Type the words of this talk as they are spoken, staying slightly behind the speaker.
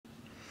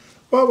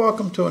Well,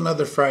 welcome to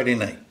another Friday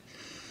night.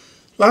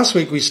 Last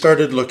week we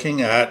started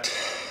looking at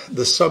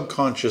the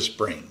subconscious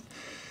brain.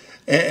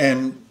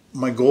 And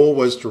my goal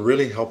was to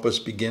really help us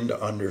begin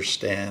to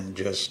understand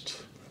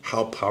just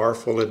how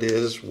powerful it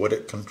is, what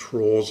it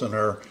controls in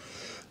our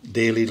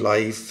daily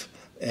life,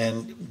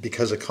 and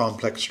because of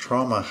complex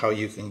trauma, how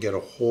you can get a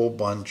whole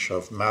bunch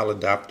of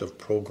maladaptive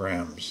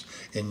programs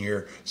in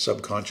your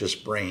subconscious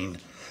brain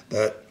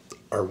that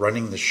are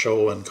running the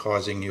show and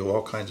causing you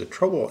all kinds of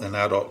trouble in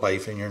adult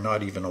life, and you're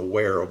not even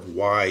aware of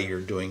why you're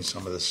doing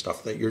some of the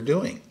stuff that you're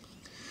doing.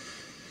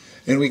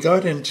 And we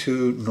got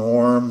into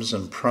norms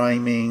and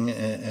priming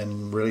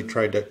and really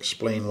tried to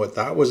explain what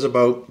that was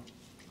about.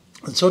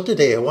 And so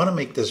today I want to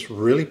make this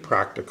really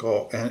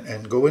practical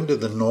and go into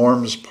the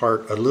norms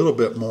part a little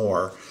bit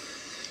more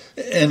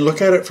and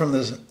look at it from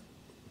the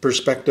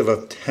perspective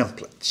of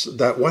templates.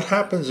 That what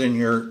happens in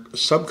your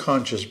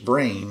subconscious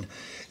brain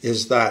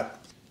is that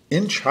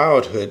in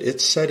childhood,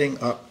 it's setting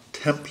up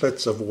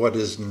templates of what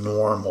is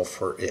normal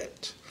for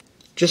it.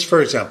 Just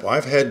for example,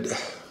 I've had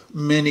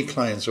many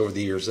clients over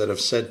the years that have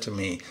said to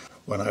me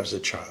when I was a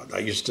child, I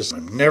used to say,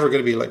 I'm never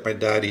going to be like my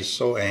dad, he's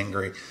so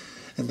angry.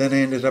 And then I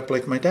ended up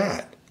like my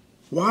dad.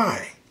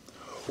 Why?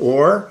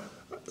 Or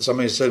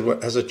somebody said, well,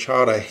 as a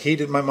child, I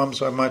hated my mom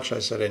so much, I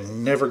said,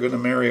 I'm never going to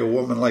marry a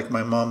woman like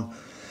my mom.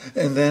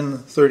 And then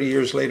 30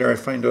 years later, I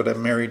find out I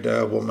married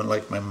a woman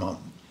like my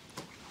mom.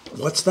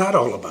 What's that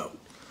all about?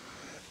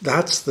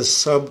 That's the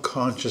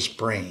subconscious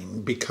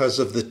brain because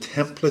of the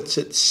templates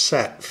it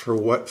set for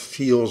what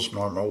feels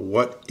normal,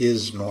 what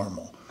is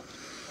normal.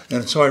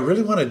 And so I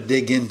really want to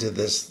dig into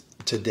this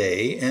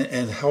today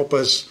and help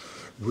us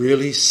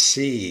really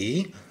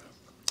see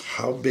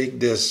how big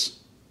this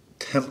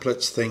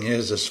templates thing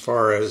is as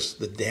far as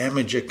the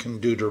damage it can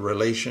do to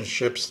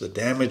relationships, the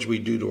damage we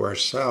do to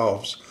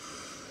ourselves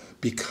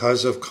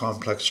because of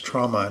complex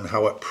trauma and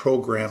how it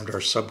programmed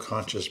our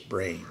subconscious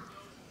brain.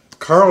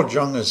 Carl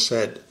Jung has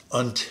said,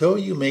 until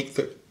you make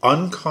the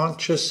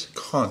unconscious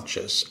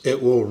conscious,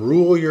 it will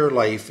rule your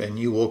life and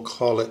you will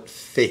call it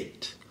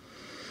fate.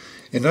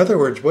 In other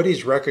words, what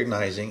he's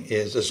recognizing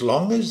is as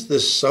long as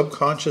this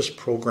subconscious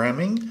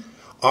programming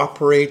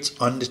operates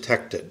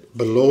undetected,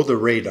 below the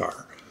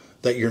radar,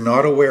 that you're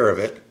not aware of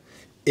it,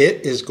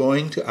 it is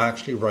going to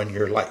actually run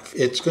your life.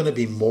 It's going to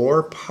be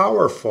more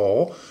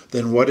powerful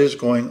than what is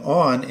going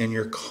on in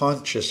your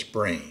conscious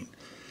brain.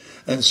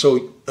 And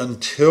so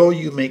until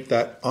you make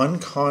that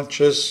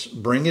unconscious,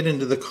 bring it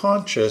into the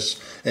conscious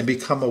and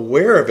become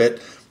aware of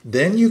it,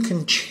 then you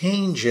can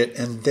change it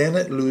and then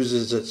it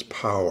loses its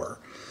power.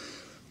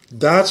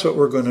 That's what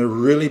we're going to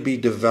really be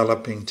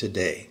developing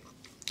today.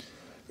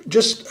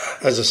 Just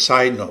as a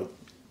side note,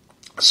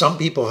 some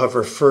people have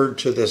referred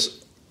to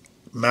this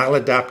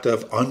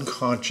maladaptive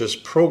unconscious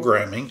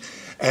programming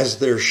as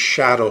their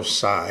shadow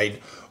side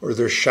or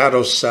their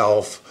shadow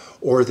self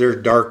or their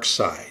dark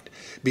side.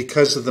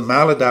 Because of the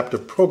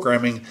maladaptive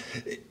programming,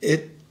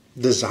 it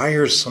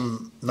desires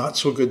some not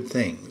so good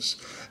things.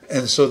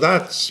 And so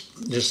that's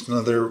just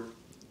another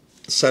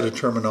set of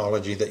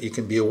terminology that you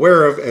can be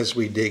aware of as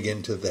we dig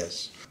into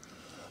this.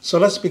 So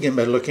let's begin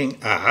by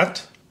looking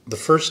at the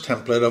first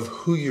template of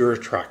who you're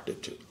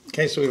attracted to.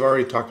 Okay, so we've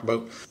already talked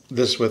about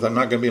this with I'm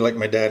not going to be like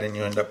my dad and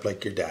you end up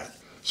like your dad.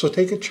 So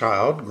take a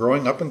child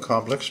growing up in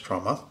complex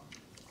trauma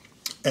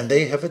and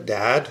they have a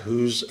dad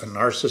who's a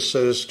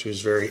narcissist,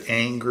 who's very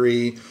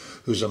angry,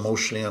 who's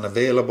emotionally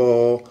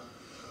unavailable,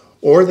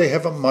 or they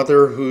have a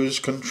mother who's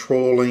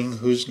controlling,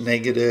 who's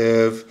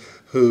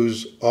negative,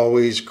 who's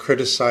always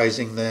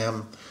criticizing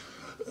them.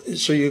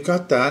 So you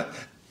got that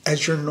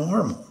as your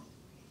normal.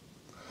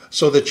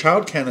 So the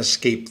child can't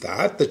escape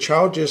that. The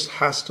child just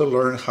has to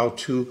learn how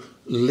to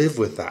live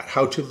with that,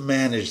 how to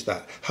manage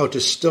that, how to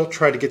still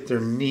try to get their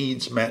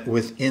needs met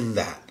within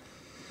that.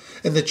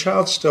 And the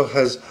child still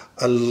has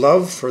a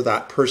love for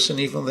that person,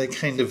 even though they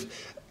kind of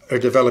are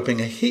developing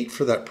a hate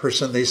for that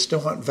person. They still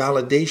want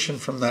validation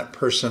from that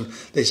person.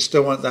 They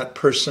still want that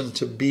person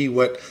to be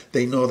what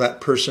they know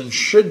that person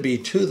should be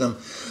to them.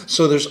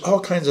 So there's all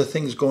kinds of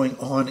things going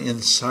on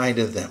inside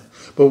of them.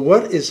 But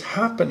what is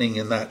happening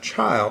in that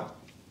child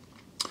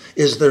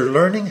is they're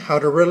learning how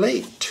to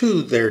relate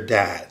to their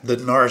dad, the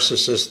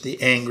narcissist,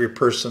 the angry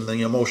person,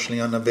 the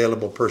emotionally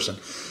unavailable person.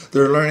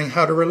 They're learning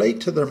how to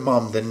relate to their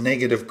mom, the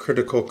negative,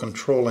 critical,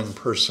 controlling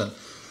person.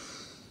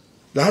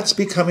 That's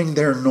becoming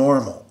their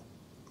normal.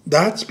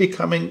 That's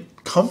becoming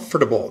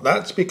comfortable.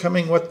 That's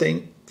becoming what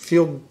they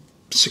feel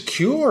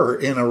secure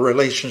in a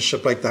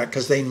relationship like that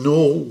because they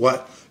know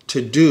what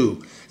to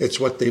do. It's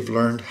what they've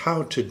learned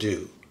how to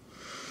do.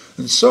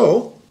 And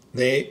so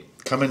they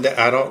come into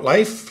adult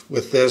life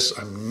with this,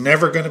 I'm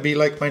never going to be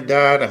like my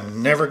dad.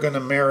 I'm never going to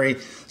marry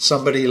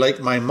somebody like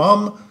my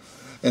mom.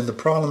 And the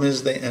problem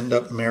is they end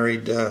up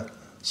married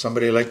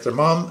somebody like their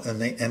mom and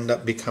they end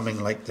up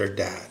becoming like their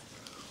dad.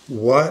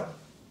 What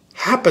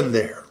happened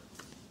there?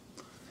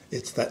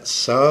 It's that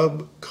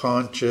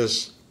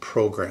subconscious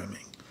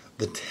programming,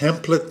 the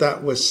template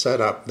that was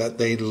set up, that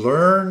they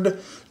learned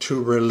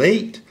to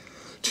relate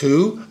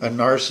to a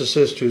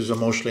narcissist who's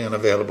emotionally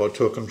unavailable,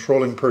 to a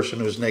controlling person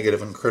who's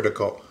negative and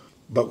critical.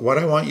 But what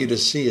I want you to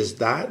see is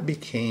that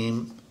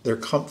became their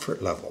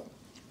comfort level.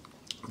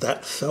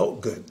 That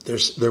felt good.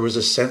 There was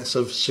a sense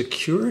of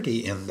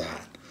security in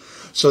that.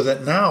 So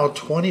that now,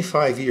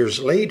 25 years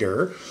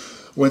later,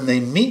 when they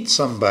meet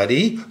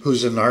somebody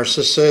who's a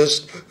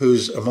narcissist,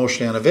 who's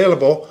emotionally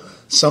unavailable,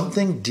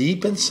 something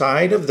deep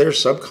inside of their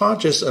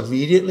subconscious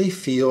immediately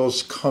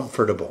feels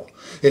comfortable.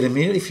 It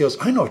immediately feels,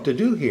 I know what to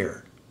do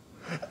here.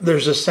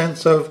 There's a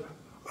sense of,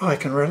 oh, I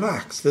can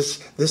relax.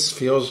 This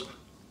feels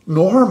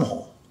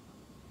normal.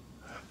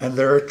 And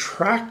they're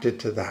attracted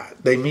to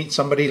that. They meet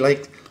somebody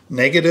like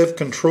negative,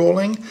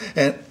 controlling,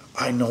 and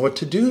I know what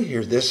to do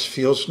here. This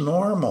feels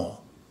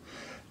normal.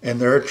 And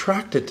they're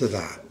attracted to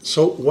that.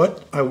 So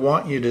what I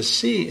want you to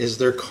see is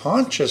their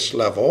conscious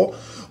level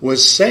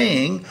was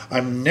saying,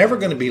 I'm never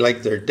going to be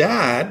like their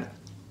dad,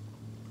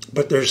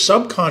 but their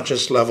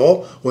subconscious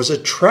level was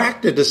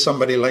attracted to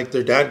somebody like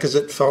their dad because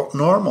it felt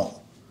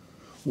normal.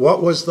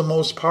 What was the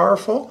most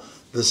powerful?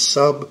 The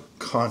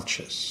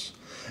subconscious.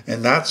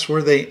 And that's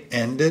where they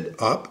ended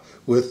up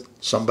with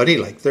somebody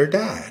like their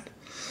dad.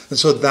 And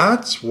so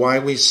that's why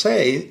we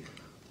say,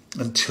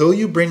 until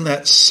you bring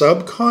that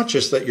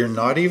subconscious that you're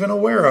not even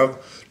aware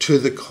of to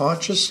the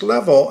conscious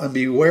level and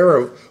be aware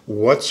of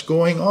what's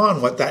going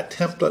on, what that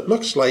template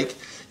looks like,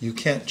 you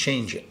can't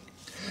change it.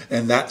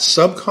 And that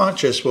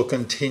subconscious will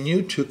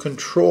continue to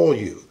control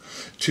you,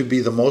 to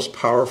be the most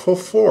powerful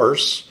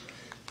force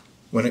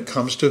when it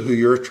comes to who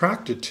you're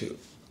attracted to.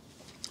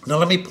 Now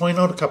let me point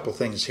out a couple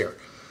things here.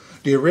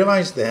 Do you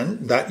realize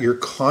then that your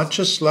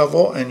conscious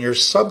level and your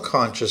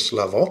subconscious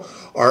level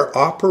are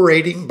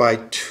operating by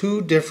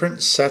two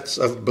different sets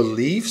of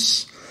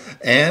beliefs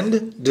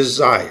and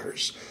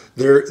desires?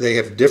 They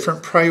have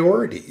different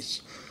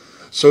priorities.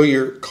 So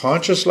your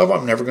conscious level,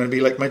 I'm never going to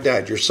be like my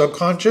dad. Your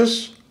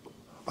subconscious,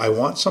 I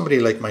want somebody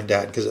like my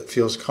dad because it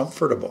feels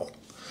comfortable.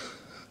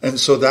 And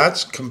so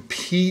that's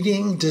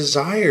competing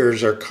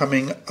desires are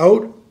coming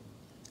out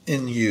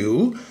in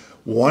you,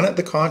 one at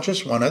the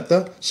conscious, one at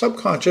the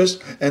subconscious,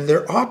 and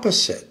they're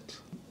opposite.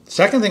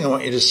 Second thing I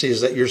want you to see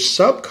is that your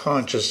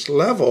subconscious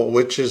level,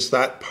 which is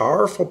that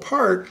powerful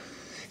part,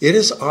 it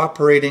is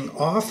operating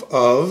off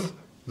of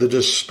the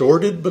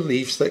distorted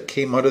beliefs that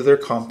came out of their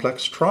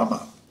complex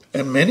trauma.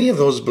 And many of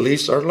those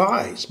beliefs are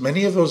lies.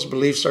 Many of those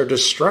beliefs are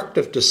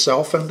destructive to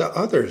self and to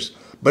others.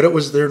 But it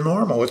was their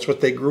normal. It's what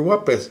they grew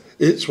up with.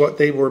 It's what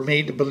they were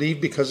made to believe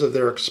because of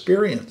their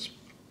experience.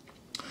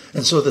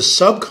 And so the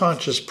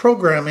subconscious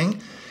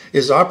programming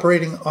is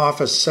operating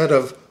off a set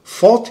of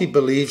faulty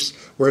beliefs,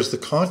 whereas the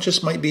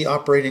conscious might be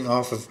operating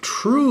off of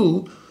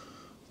true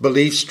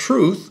beliefs,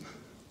 truth,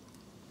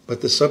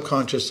 but the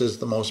subconscious is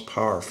the most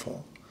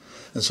powerful.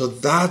 And so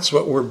that's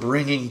what we're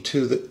need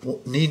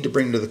to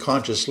bring to the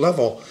conscious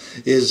level,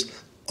 is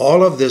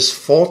all of this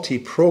faulty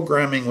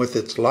programming with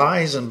its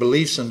lies and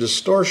beliefs and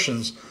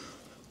distortions.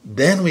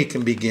 Then we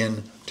can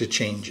begin to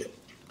change it.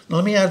 Now,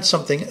 let me add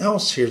something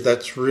else here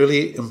that's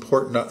really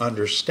important to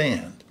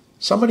understand.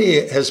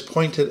 Somebody has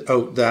pointed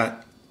out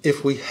that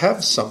if we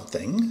have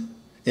something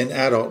in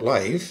adult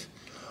life,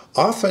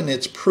 often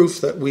it's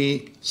proof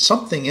that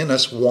something in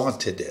us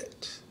wanted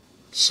it.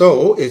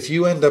 So if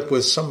you end up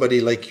with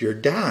somebody like your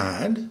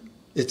dad,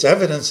 it's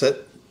evidence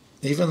that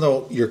even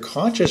though your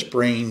conscious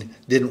brain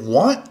didn't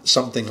want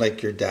something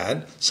like your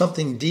dad,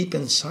 something deep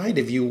inside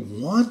of you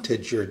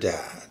wanted your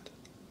dad.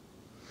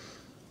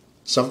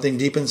 Something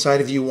deep inside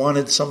of you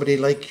wanted somebody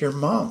like your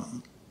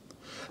mom.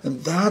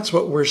 And that's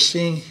what we're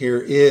seeing here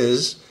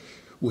is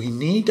we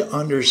need to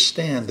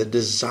understand the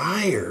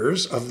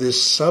desires of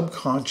this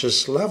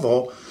subconscious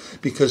level,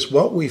 because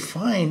what we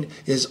find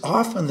is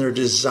often they're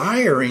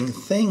desiring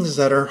things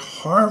that are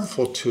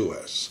harmful to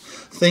us,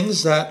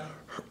 things that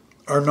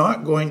are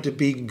not going to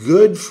be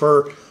good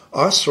for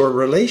us or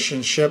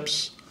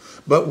relationships,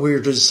 but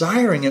we're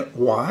desiring it.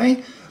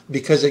 Why?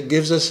 Because it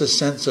gives us a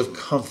sense of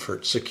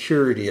comfort,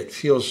 security. It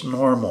feels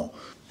normal.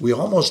 We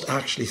almost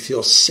actually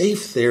feel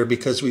safe there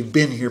because we've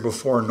been here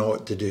before and know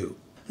what to do.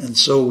 And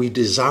so we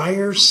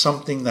desire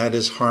something that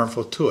is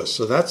harmful to us.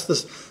 So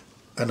that's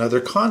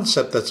another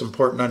concept that's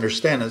important to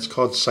understand. It's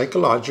called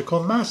psychological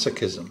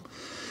masochism.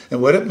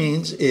 And what it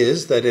means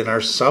is that in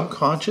our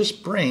subconscious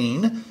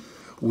brain,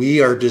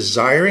 we are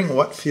desiring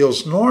what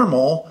feels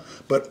normal,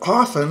 but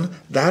often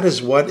that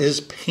is what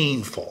is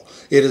painful.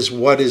 It is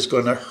what is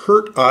going to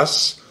hurt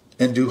us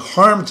and do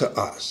harm to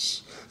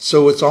us.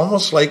 So it's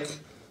almost like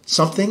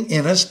something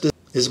in us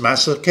is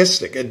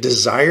masochistic. It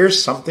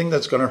desires something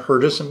that's going to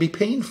hurt us and be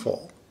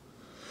painful.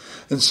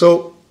 And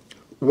so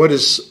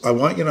I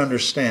want you to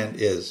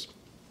understand is,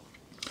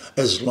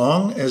 as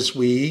long as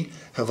we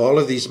have all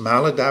of these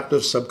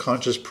maladaptive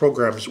subconscious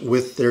programs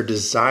with their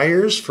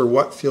desires for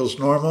what feels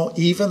normal,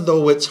 even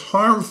though it's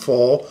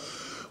harmful,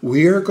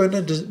 we are going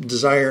to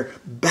desire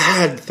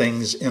bad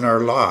things in our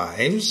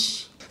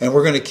lives, and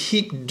we're going to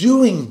keep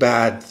doing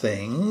bad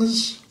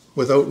things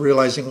without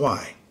realizing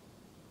why.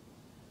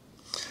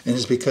 And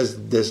it's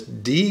because this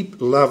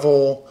deep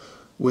level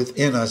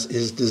within us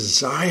is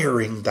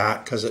desiring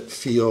that because it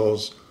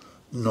feels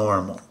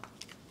normal.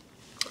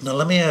 Now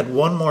let me add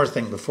one more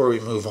thing before we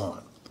move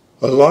on.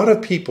 A lot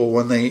of people,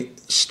 when they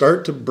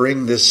start to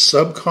bring this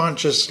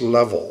subconscious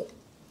level,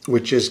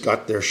 which has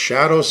got their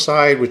shadow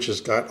side, which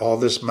has got all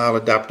this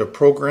maladaptive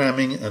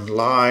programming and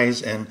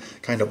lies and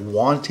kind of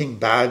wanting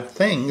bad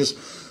things,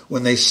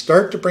 when they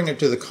start to bring it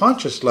to the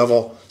conscious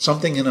level,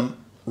 something in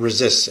them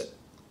resists it.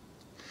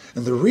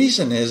 And the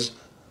reason is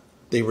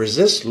they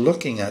resist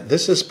looking at,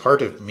 this is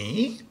part of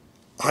me?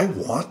 I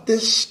want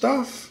this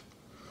stuff?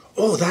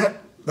 Oh,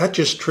 that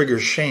just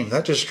triggers shame.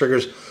 That just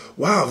triggers,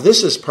 wow,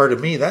 this is part of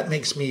me. That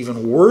makes me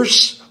even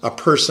worse a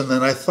person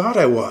than I thought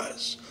I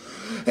was.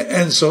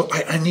 And so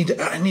I need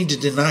to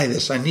deny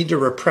this. I need to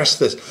repress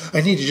this.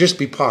 I need to just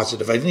be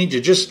positive. I need to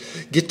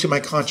just get to my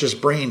conscious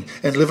brain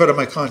and live out of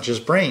my conscious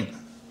brain.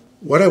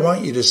 What I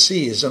want you to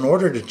see is, in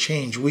order to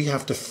change, we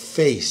have to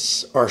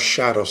face our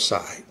shadow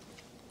side.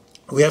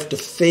 We have to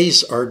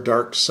face our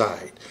dark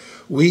side.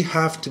 We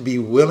have to be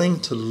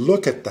willing to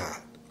look at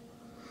that.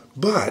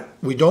 But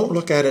we don't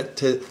look at it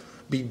to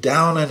be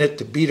down on it,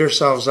 to beat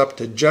ourselves up,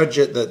 to judge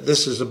it, that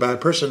this is a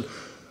bad person.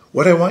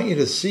 What I want you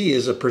to see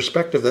is a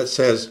perspective that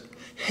says,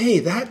 hey,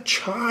 that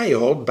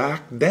child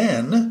back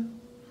then,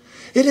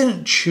 it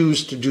didn't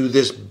choose to do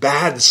this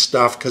bad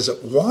stuff because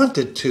it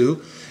wanted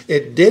to.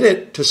 It did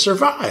it to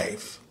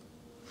survive.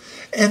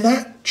 And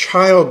that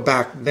child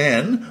back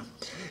then,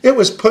 it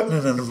was put in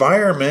an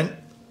environment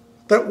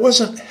that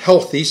wasn't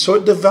healthy, so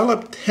it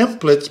developed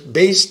templates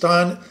based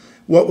on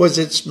what was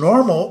its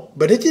normal,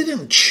 but it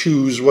didn't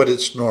choose what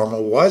its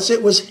normal was.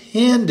 It was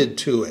handed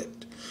to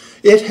it.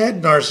 It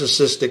had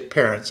narcissistic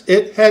parents.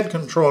 It had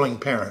controlling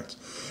parents.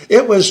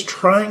 It was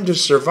trying to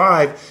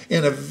survive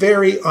in a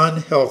very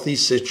unhealthy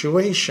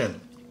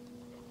situation.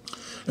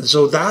 And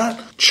so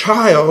that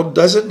child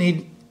doesn't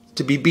need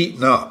to be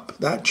beaten up.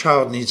 That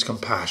child needs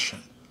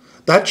compassion.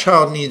 That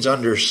child needs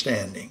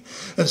understanding.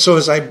 And so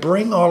as I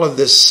bring all of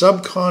this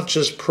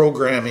subconscious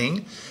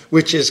programming,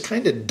 which is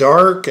kind of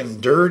dark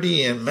and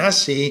dirty and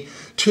messy,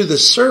 to the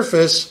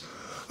surface,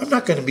 I'm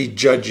not going to be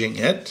judging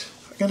it.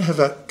 I'm going to have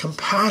a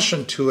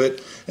compassion to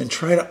it and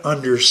try to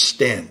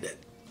understand it.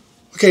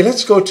 Okay,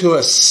 let's go to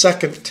a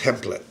second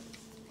template.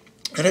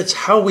 And it's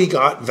how we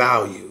got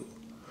value.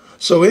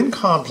 So in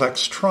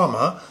complex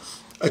trauma,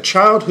 a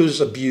child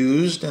who's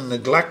abused and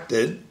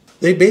neglected,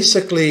 they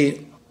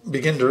basically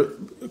begin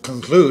to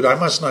conclude, I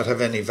must not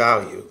have any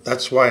value.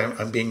 That's why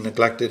I'm being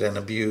neglected and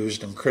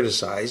abused and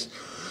criticized.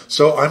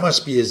 So I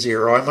must be a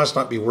zero. I must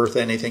not be worth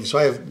anything. So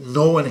I have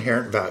no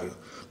inherent value.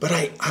 But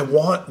I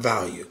want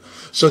value.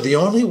 So the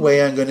only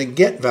way I'm going to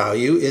get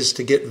value is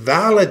to get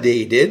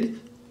validated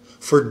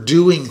for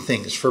doing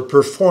things, for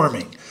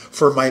performing,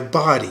 for my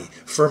body,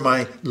 for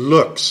my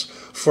looks,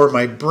 for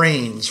my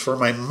brains, for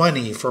my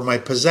money, for my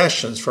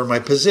possessions, for my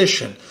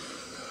position.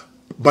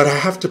 But I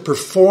have to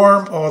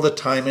perform all the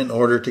time in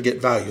order to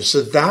get value.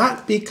 So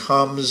that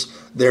becomes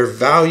their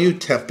value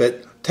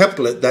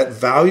template. That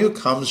value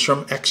comes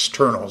from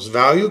externals.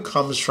 Value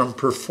comes from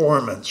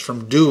performance,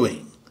 from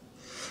doing,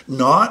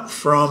 not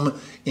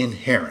from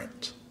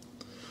inherent.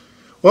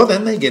 Well,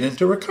 then they get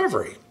into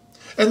recovery.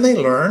 And they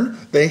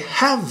learn they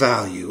have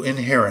value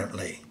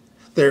inherently.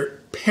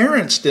 Their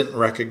parents didn't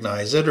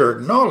recognize it or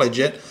acknowledge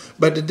it,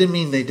 but it didn't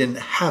mean they didn't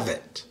have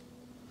it.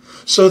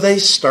 So they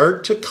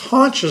start to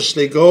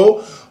consciously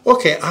go,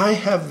 okay, I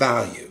have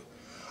value.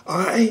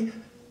 I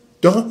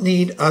don't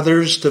need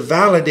others to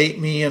validate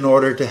me in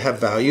order to have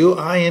value.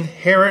 I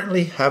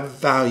inherently have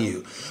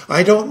value.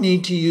 I don't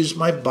need to use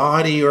my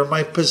body or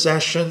my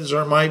possessions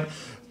or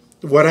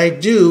what I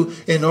do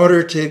in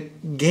order to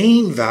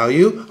gain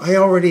value. I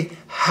already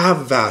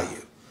have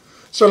value.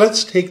 So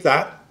let's take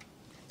that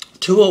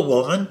to a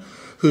woman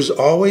who's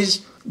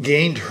always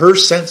gained her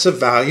sense of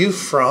value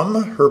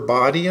from her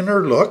body and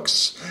her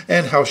looks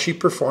and how she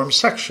performs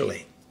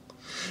sexually.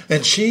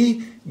 And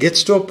she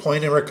gets to a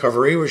point in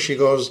recovery where she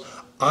goes,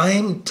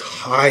 I'm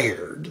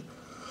tired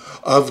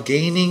of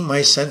gaining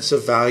my sense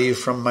of value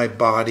from my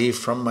body,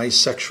 from my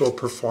sexual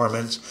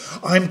performance.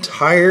 I'm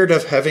tired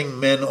of having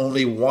men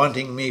only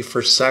wanting me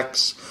for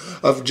sex,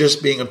 of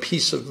just being a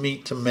piece of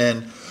meat to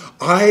men.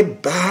 I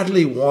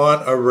badly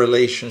want a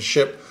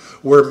relationship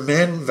where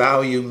men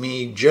value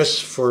me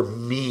just for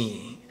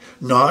me,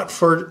 not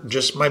for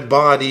just my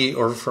body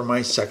or for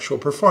my sexual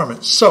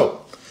performance.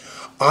 So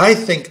I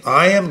think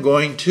I am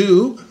going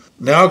to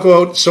now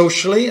go out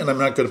socially, and I'm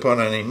not going to put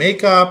on any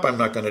makeup. I'm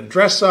not going to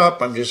dress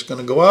up. I'm just going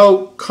to go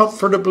out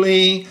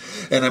comfortably,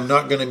 and I'm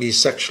not going to be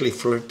sexually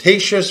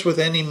flirtatious with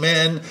any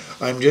men.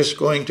 I'm just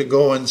going to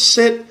go and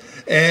sit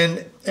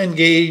and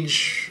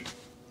engage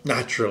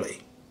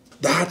naturally.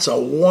 That's a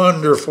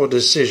wonderful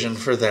decision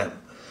for them.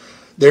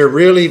 They're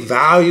really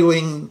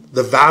valuing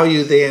the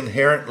value they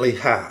inherently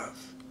have.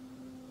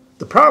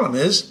 The problem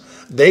is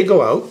they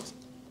go out,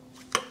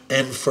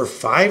 and for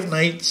 5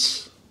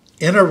 nights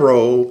in a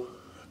row,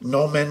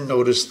 no men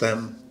notice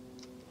them.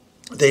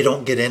 They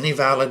don't get any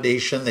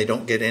validation. They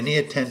don't get any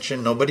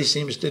attention. Nobody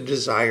seems to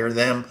desire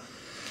them.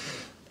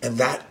 And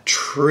that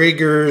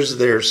triggers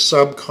their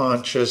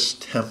subconscious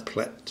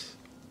template.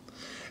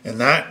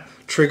 And that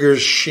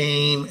triggers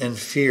shame and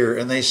fear.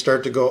 And they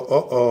start to go,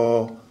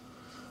 uh-oh,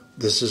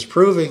 This is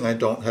proving I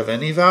don't have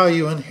any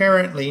value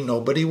inherently.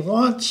 Nobody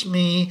wants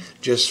me,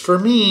 just for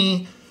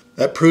me.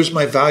 That proves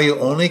my value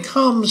only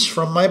comes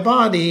from my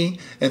body,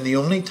 and the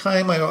only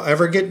time I'll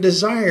ever get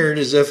desired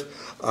is if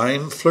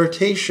I'm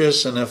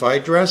flirtatious and if I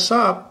dress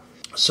up.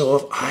 So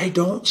if I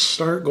don't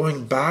start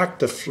going back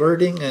to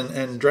flirting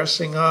and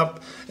dressing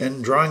up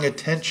and drawing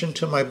attention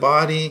to my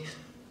body,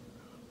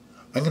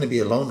 I'm going to be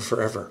alone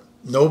forever.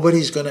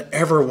 Nobody's going to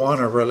ever want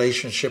a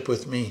relationship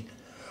with me.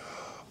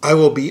 I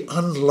will be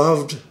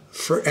unloved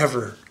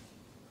forever.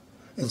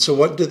 And so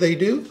what do?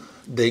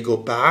 They go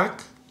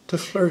back to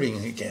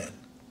flirting again.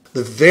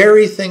 The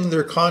very thing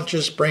their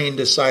conscious brain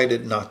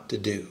decided not to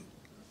do.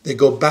 They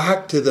go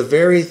back to the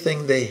very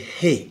thing they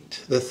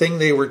hate, the thing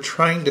they were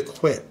trying to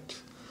quit.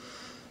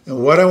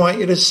 And what I want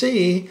you to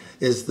see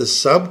is the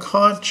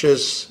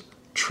subconscious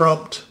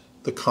trumped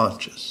the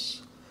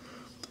conscious.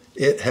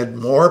 It had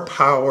more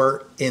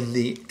power in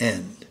the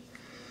end.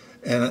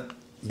 And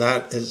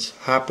that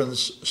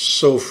happens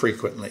so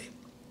frequently.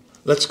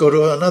 Let's go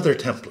to another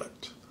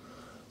template.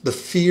 The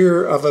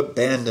fear of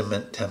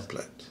abandonment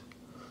template.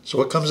 So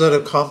what comes out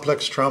of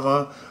complex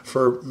trauma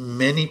for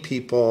many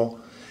people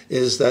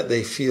is that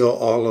they feel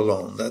all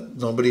alone, that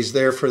nobody's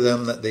there for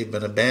them, that they've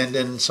been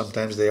abandoned.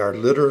 Sometimes they are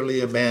literally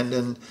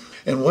abandoned.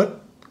 And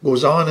what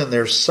goes on in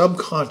their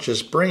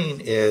subconscious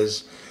brain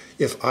is,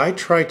 if I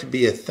try to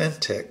be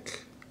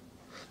authentic,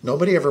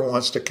 nobody ever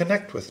wants to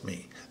connect with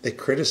me. They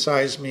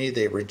criticize me,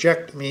 they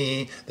reject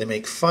me, they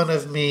make fun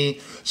of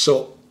me.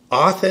 So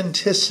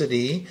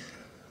authenticity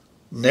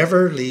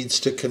never leads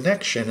to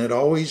connection. It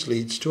always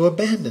leads to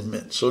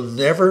abandonment. So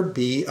never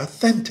be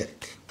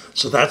authentic.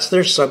 So that's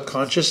their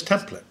subconscious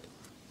template.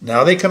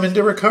 Now they come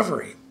into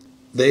recovery.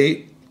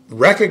 They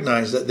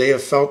recognize that they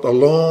have felt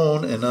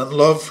alone and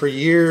unloved for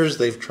years.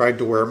 They've tried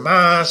to wear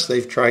masks.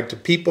 They've tried to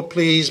people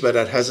please, but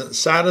it hasn't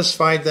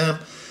satisfied them.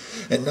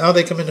 And now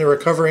they come into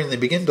recovery and they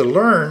begin to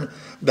learn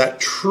that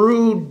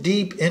true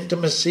deep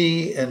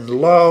intimacy and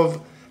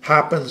love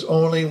happens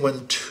only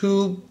when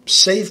two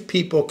safe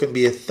people can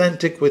be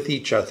authentic with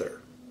each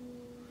other.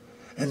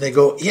 And they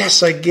go,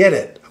 yes, I get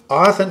it.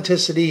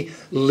 Authenticity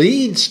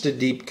leads to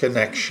deep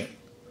connection.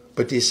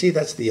 But do you see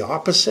that's the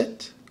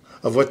opposite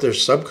of what their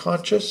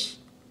subconscious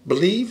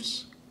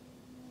believes?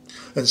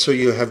 And so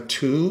you have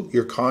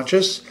your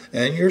conscious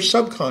and your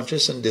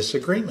subconscious in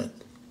disagreement.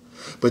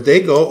 But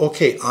they go,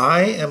 okay,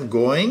 I am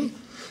going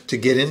to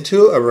get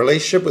into a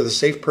relationship with a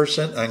safe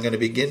person. I'm going to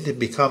begin to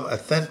become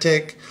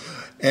authentic.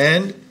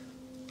 And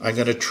I'm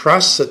going to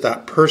trust that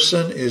that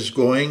person is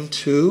going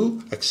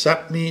to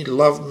accept me,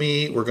 love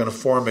me. We're going to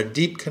form a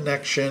deep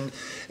connection.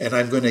 And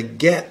I'm going to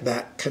get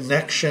that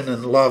connection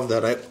and love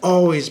that I've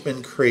always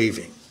been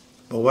craving.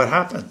 But what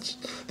happens?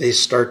 They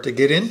start to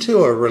get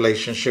into a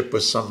relationship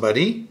with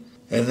somebody.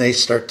 And they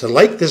start to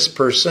like this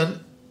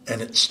person.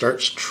 And it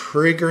starts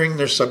triggering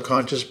their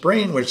subconscious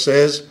brain, which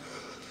says,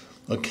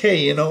 okay,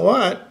 you know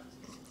what?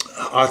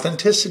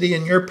 Authenticity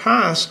in your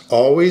past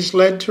always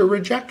led to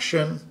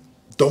rejection.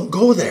 Don't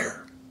go there.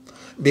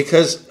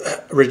 Because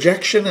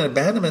rejection and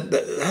abandonment,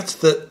 that's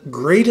the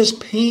greatest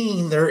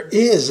pain there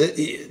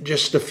is.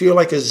 Just to feel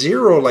like a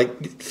zero,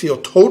 like feel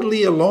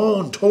totally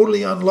alone,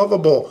 totally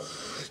unlovable.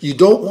 You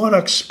don't want to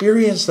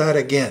experience that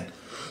again.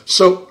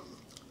 So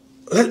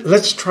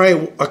let's try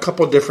a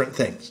couple different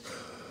things.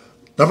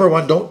 Number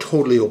one, don't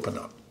totally open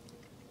up.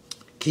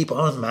 Keep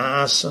on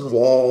masks and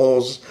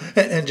walls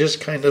and just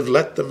kind of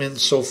let them in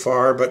so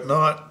far, but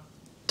not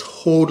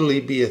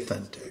totally be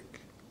authentic.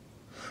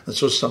 And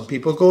so some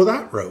people go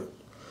that route.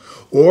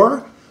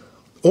 Or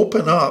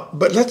open up,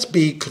 but let's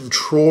be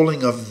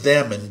controlling of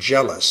them and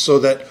jealous so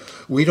that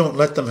we don't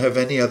let them have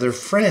any other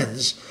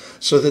friends,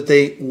 so that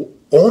they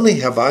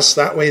only have us.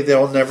 That way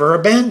they'll never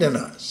abandon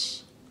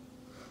us.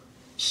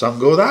 Some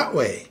go that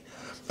way.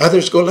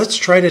 Others go, let's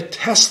try to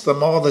test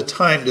them all the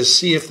time to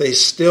see if they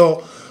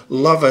still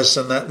love us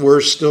and that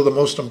we're still the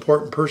most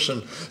important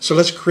person. So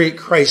let's create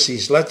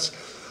crises.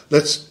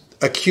 Let's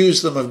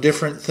accuse them of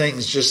different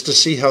things just to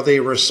see how they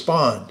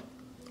respond.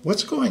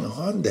 What's going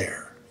on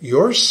there?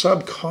 Your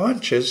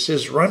subconscious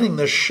is running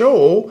the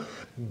show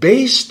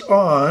based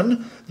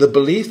on the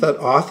belief that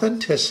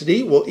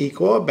authenticity will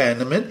equal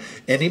abandonment.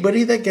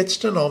 Anybody that gets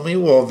to know me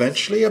will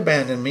eventually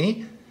abandon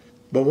me.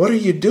 But what are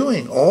you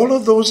doing? All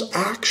of those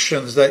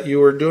actions that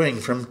you are doing,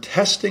 from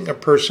testing a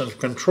person,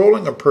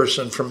 controlling a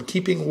person, from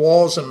keeping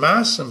walls and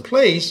masks in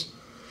place,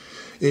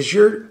 is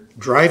you're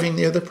driving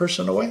the other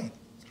person away.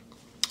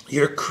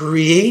 You're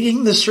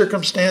creating the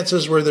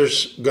circumstances where they're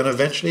going to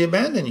eventually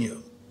abandon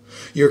you.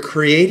 You're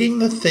creating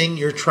the thing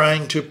you're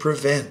trying to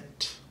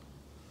prevent.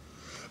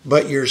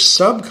 But your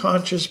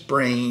subconscious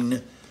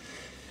brain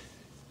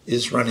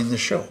is running the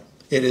show.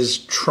 It is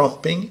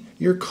trumping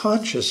your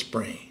conscious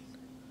brain.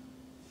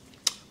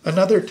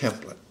 Another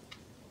template.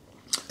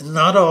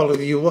 Not all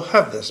of you will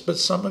have this, but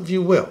some of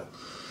you will.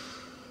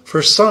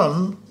 For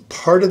some,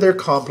 part of their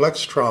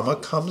complex trauma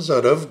comes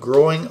out of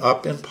growing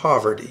up in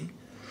poverty,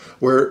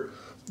 where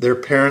their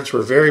parents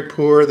were very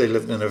poor, they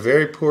lived in a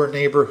very poor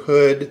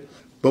neighborhood,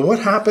 But what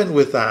happened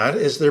with that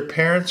is their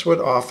parents would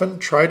often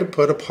try to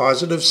put a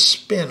positive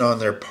spin on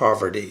their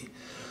poverty.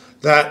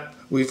 That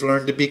we've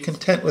learned to be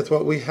content with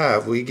what we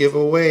have. We give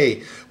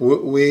away.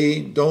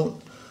 We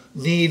don't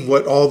need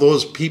what all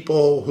those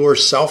people who are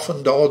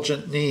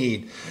self-indulgent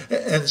need.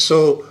 And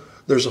so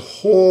there's a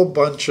whole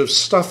bunch of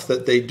stuff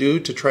that they do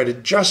to try to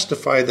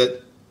justify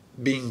that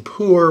being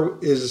poor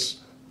is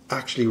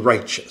actually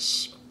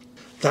righteous.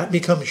 That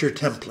becomes your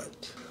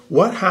template.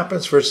 What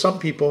happens for some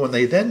people when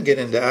they then get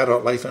into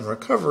adult life and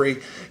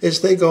recovery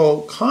is they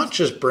go,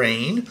 conscious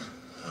brain,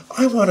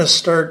 I want to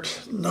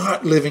start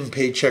not living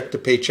paycheck to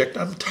paycheck.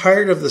 I'm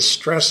tired of the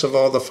stress of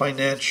all the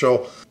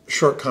financial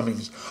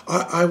shortcomings.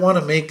 I want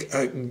to make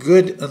a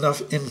good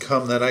enough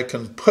income that I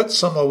can put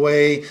some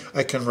away,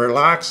 I can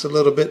relax a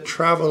little bit,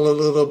 travel a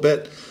little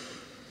bit.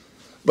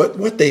 But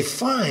what they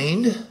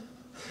find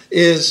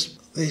is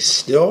they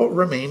still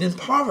remain in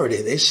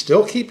poverty. They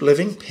still keep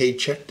living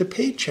paycheck to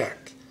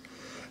paycheck.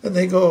 And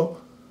they go,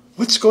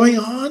 what's going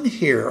on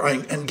here?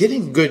 I'm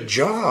getting good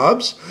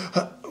jobs.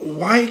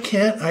 Why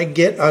can't I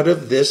get out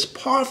of this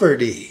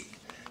poverty?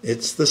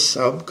 It's the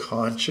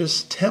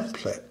subconscious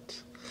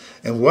template.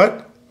 And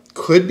what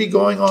could be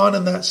going on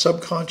in that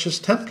subconscious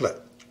template?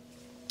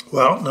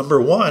 Well,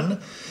 number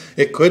one,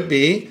 it could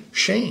be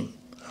shame.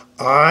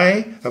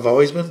 I have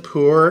always been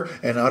poor,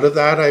 and out of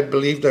that I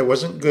believed I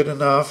wasn't good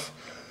enough.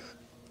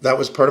 That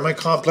was part of my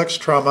complex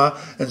trauma.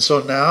 And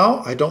so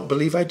now I don't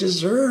believe I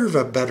deserve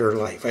a better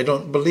life. I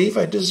don't believe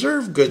I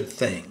deserve good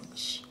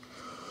things.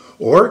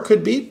 Or it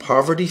could be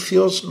poverty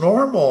feels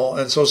normal.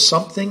 And so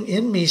something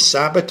in me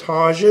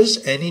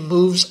sabotages any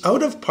moves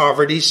out of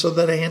poverty so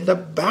that I end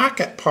up back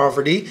at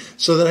poverty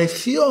so that I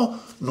feel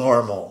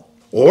normal.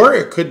 Or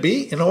it could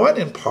be, you know what,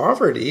 in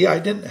poverty I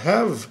didn't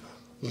have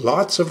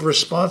lots of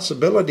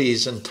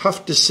responsibilities and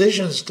tough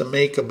decisions to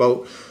make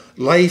about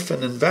life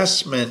and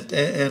investment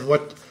and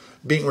what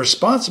being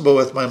responsible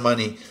with my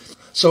money.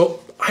 So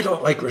I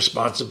don't like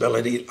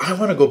responsibility. I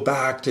want to go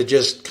back to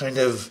just kind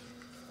of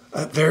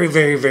a very,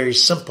 very, very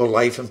simple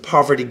life, and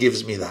poverty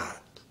gives me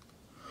that.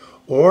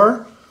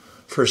 Or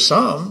for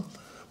some,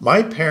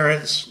 my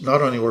parents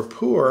not only were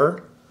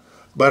poor,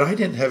 but I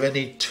didn't have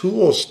any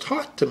tools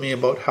taught to me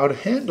about how to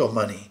handle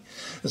money.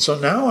 And so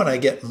now when I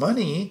get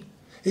money,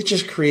 it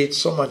just creates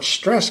so much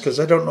stress because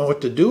I don't know what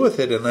to do with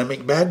it, and I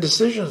make bad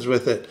decisions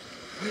with it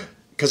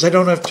because I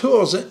don't have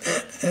tools.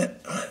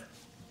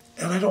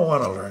 And I don't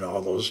want to learn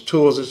all those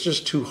tools. It's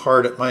just too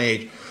hard at my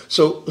age.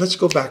 So let's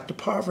go back to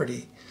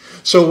poverty.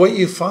 So what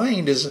you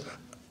find is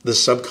the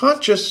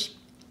subconscious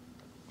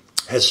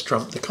has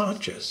trumped the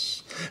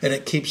conscious. And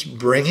it keeps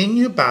bringing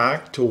you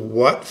back to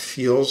what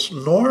feels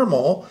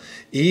normal,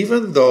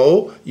 even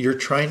though you're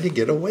trying to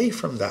get away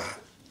from that.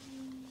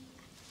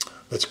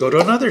 Let's go to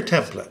another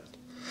template.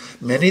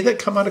 Many that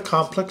come out of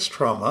complex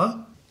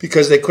trauma,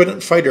 because they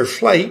couldn't fight or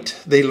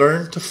flight, they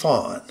learned to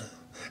fawn.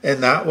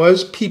 And that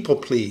was people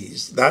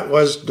please. That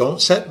was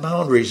don't set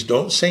boundaries.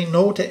 Don't say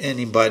no to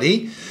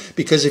anybody.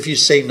 Because if you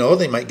say no,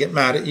 they might get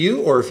mad at you.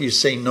 Or if you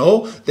say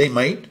no, they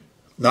might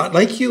not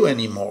like you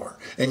anymore.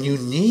 And you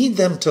need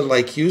them to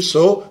like you,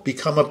 so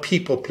become a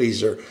people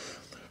pleaser.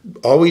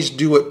 Always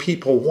do what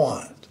people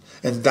want.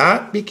 And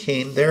that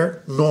became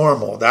their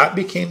normal. That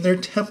became their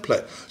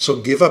template. So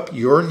give up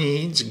your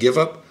needs. Give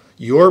up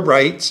your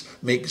rights.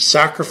 Make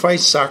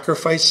sacrifice,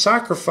 sacrifice,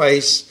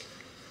 sacrifice.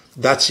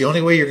 That's the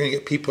only way you're going to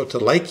get people to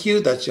like you.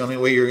 That's the only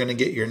way you're going to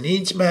get your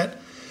needs met.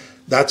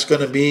 That's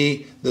going to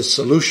be the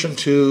solution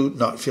to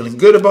not feeling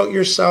good about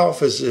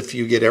yourself, is if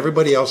you get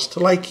everybody else to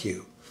like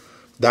you.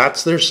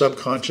 That's their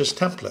subconscious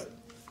template.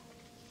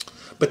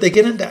 But they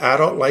get into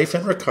adult life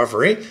and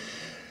recovery,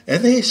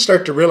 and they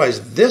start to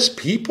realize this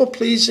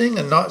people-pleasing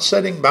and not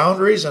setting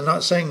boundaries and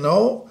not saying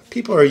no,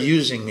 people are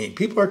using me.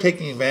 People are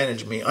taking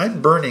advantage of me.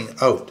 I'm burning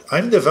out.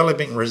 I'm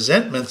developing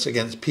resentments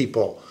against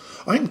people.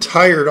 I'm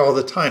tired all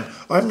the time.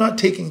 I'm not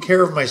taking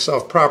care of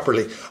myself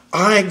properly.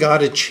 I got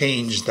to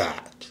change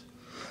that.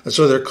 And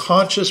so their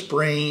conscious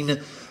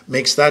brain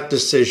makes that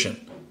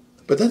decision.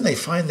 But then they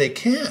find they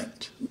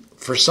can't.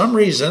 For some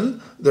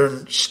reason,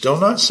 they're still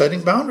not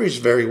setting boundaries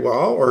very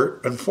well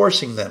or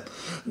enforcing them.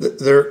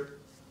 They're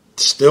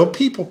still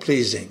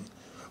people-pleasing.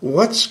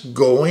 What's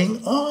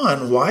going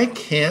on? Why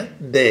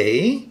can't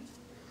they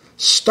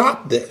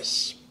stop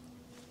this?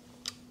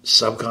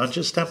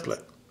 Subconscious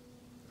template.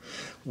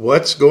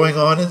 What's going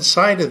on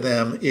inside of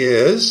them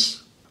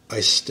is, I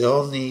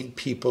still need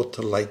people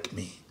to like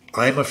me.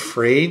 I'm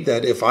afraid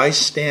that if I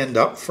stand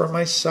up for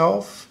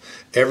myself,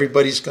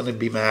 everybody's going to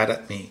be mad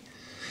at me.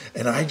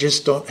 And I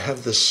just don't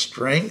have the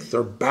strength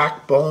or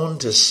backbone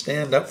to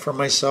stand up for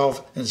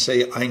myself and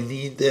say, I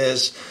need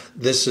this.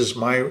 This is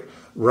my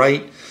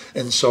right.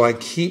 And so I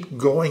keep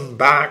going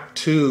back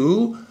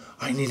to,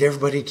 I need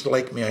everybody to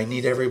like me. I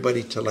need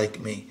everybody to like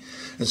me.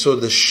 And so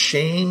the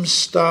shame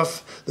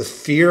stuff, the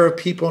fear of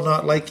people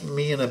not liking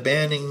me and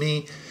abandoning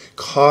me,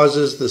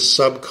 causes the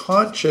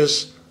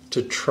subconscious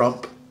to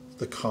trump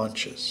the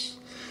conscious.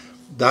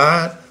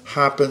 That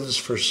happens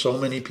for so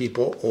many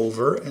people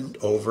over and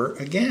over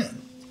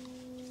again.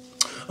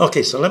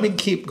 Okay, so let me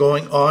keep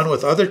going on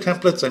with other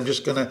templates. I'm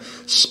just going to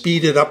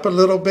speed it up a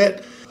little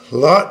bit. A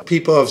lot of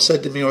people have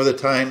said to me over the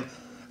time,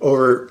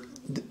 over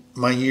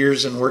my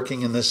years in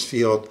working in this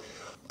field,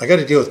 I got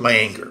to deal with my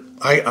anger.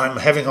 I'm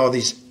having all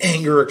these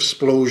anger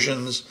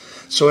explosions.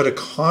 So at a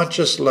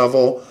conscious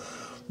level,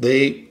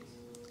 they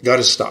got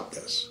to stop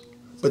this.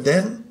 But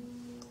then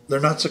they're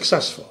not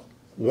successful.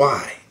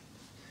 Why?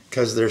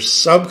 Because their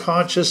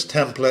subconscious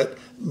template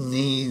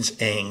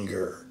needs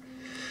anger.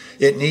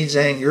 It needs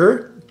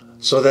anger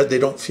so that they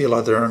don't feel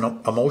other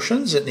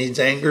emotions. It needs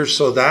anger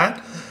so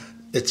that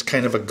it's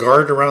kind of a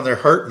guard around their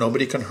heart.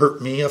 Nobody can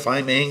hurt me if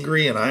I'm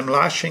angry and I'm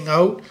lashing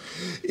out.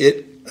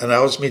 It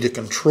allows me to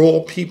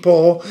control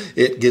people.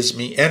 It gives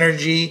me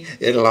energy.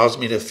 It allows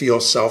me to feel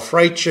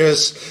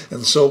self-righteous.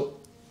 And so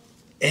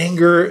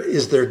anger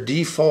is their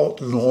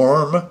default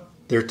norm,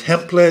 their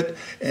template,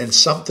 and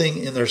something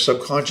in their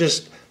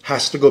subconscious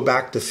has to go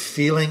back to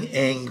feeling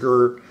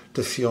anger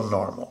to feel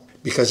normal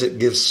because it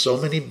gives so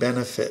many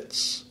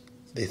benefits,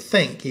 they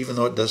think, even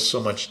though it does so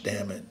much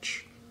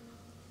damage.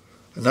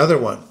 Another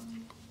one,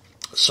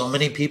 so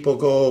many people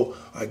go,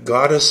 I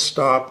gotta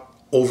stop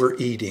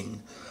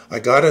overeating. I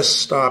gotta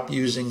stop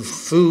using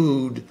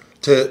food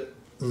to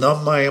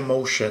numb my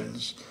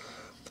emotions.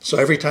 So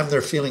every time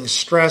they're feeling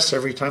stress,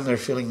 every time they're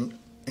feeling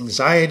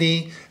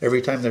anxiety,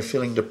 every time they're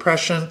feeling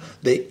depression,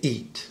 they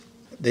eat.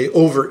 They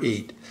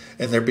overeat.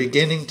 And they're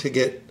beginning to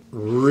get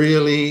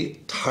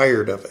really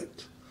tired of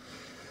it.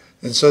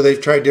 And so they've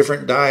tried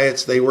different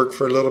diets. They work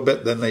for a little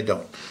bit, then they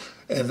don't.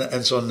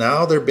 And so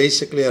now they're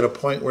basically at a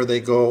point where they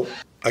go,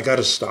 I got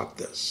to stop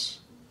this.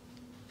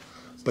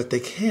 But they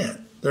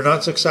can't. They're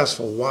not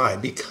successful. Why?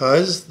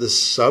 Because the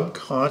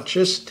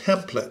subconscious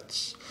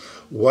templates,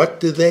 what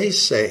do they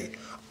say?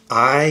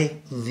 I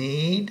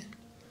need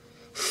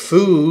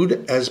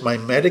food as my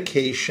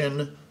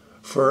medication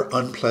for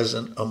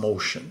unpleasant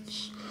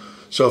emotions.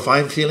 So if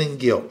I'm feeling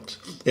guilt,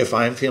 if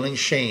I'm feeling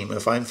shame,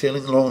 if I'm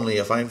feeling lonely,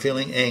 if I'm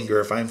feeling anger,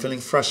 if I'm feeling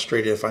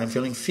frustrated, if I'm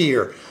feeling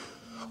fear,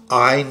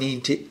 I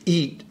need to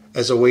eat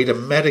as a way to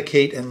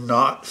medicate and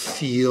not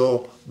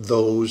feel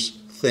those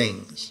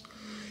things.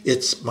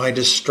 It's my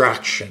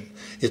distraction.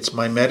 It's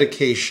my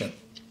medication.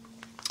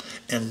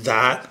 And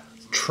that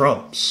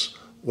trumps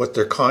what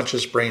their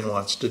conscious brain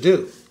wants to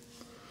do.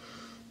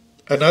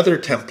 Another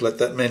template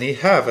that many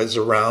have is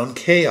around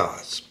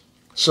chaos.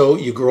 So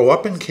you grow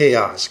up in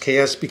chaos.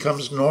 Chaos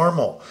becomes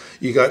normal.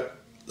 You got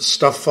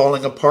stuff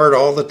falling apart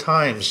all the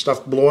time,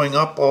 stuff blowing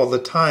up all the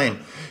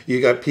time.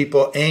 You got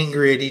people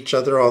angry at each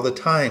other all the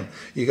time.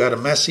 You got a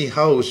messy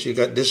house. You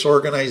got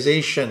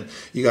disorganization.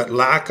 You got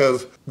lack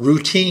of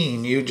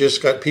routine. You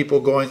just got people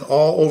going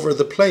all over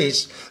the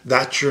place.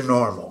 That's your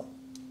normal.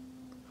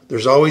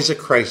 There's always a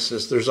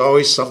crisis. There's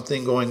always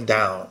something going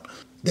down.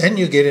 Then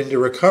you get into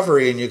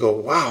recovery and you go,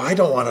 wow, I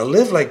don't want to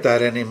live like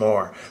that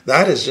anymore.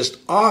 That is just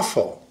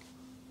awful.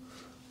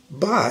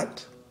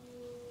 But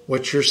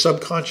what's your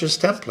subconscious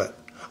template?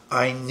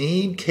 I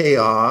need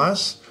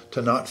chaos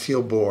to not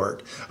feel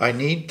bored. I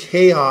need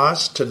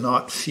chaos to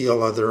not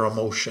feel other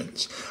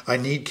emotions. I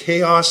need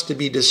chaos to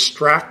be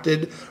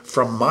distracted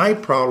from my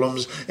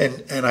problems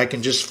and I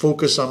can just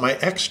focus on my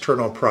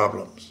external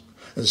problems.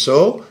 And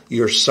so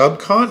your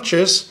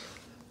subconscious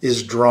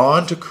is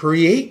drawn to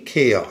create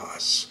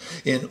chaos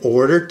in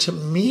order to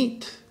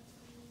meet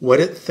what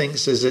it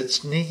thinks is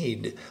its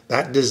need,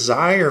 that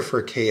desire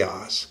for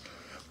chaos.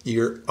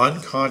 Your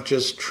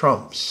unconscious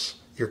trumps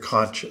your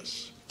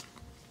conscious.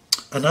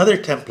 Another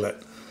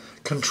template,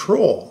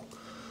 control.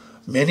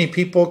 Many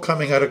people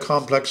coming out of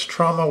complex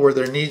trauma where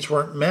their needs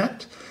weren't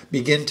met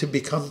begin to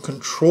become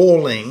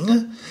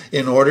controlling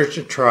in order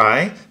to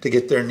try to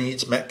get their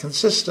needs met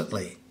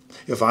consistently.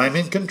 If I'm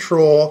in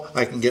control,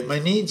 I can get my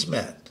needs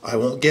met. I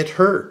won't get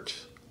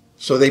hurt.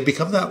 So they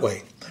become that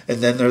way. And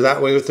then they're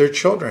that way with their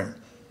children.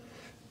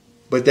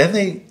 But then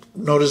they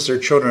notice their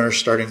children are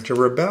starting to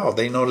rebel.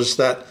 They notice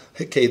that,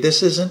 okay,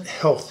 this isn't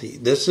healthy.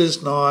 This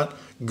is not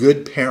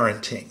good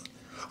parenting.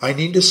 I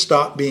need to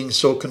stop being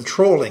so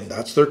controlling.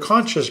 That's their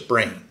conscious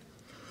brain.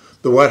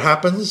 But what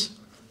happens?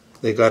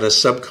 They got a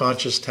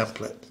subconscious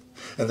template.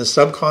 And the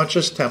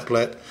subconscious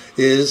template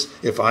is,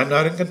 if I'm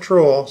not in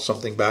control,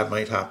 something bad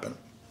might happen.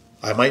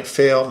 I might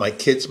fail. My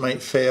kids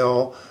might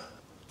fail.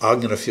 I'm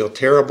going to feel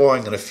terrible.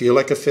 I'm going to feel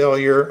like a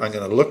failure. I'm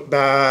going to look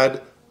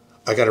bad.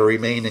 I got to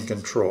remain in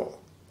control.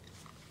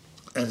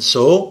 And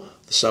so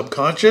the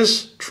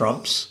subconscious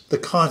trumps the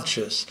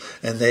conscious.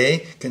 And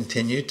they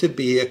continue to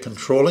be a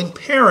controlling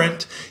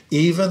parent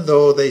even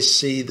though they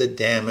see the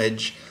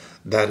damage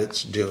that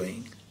it's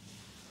doing.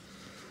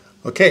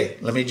 Okay,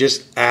 let me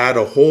just add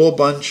a whole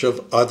bunch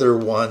of other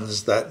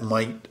ones that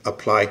might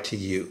apply to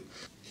you.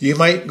 You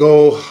might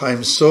go,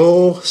 I'm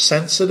so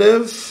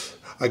sensitive,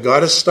 I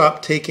got to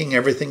stop taking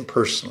everything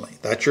personally.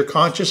 That's your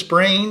conscious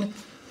brain.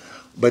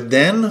 But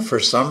then, for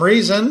some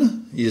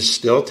reason, you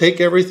still take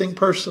everything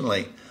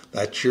personally.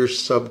 That's your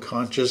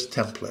subconscious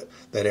template,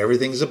 that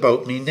everything's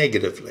about me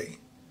negatively.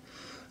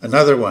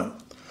 Another one,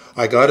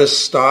 I got to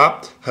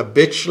stop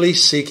habitually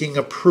seeking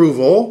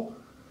approval.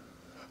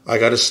 I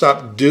got to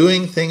stop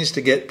doing things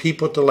to get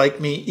people to like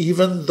me,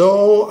 even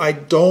though I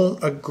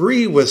don't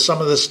agree with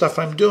some of the stuff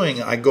I'm doing.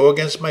 I go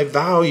against my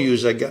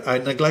values. I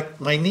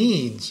neglect my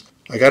needs.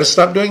 I got to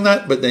stop doing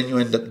that, but then you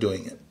end up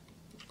doing it.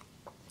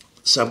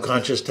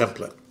 Subconscious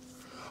template.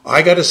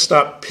 I got to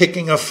stop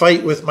picking a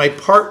fight with my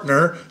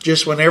partner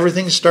just when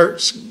everything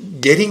starts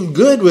getting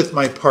good with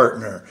my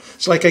partner.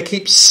 It's like I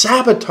keep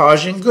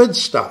sabotaging good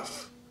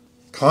stuff.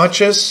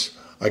 Conscious,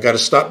 I got to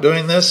stop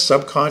doing this.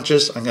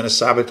 Subconscious, I'm going to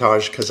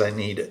sabotage because I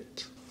need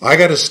it. I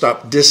got to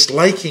stop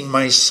disliking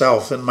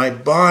myself and my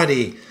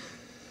body,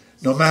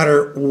 no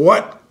matter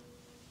what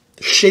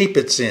shape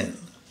it's in.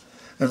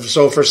 And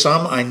so for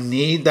some, I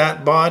need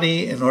that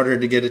body in order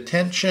to get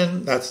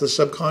attention. That's the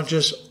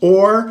subconscious.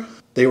 Or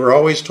they were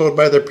always told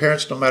by their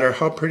parents, no matter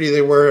how pretty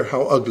they were,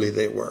 how ugly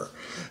they were.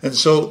 And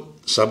so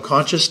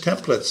subconscious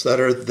templates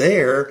that are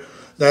there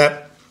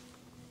that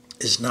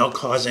is now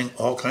causing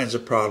all kinds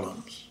of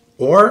problems.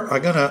 Or I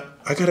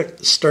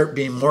gotta start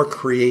being more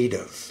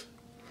creative.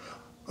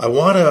 I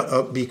want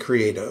to be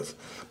creative.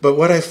 But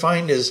what I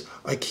find is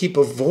I keep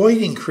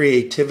avoiding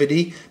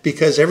creativity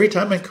because every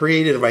time I'm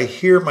creative, I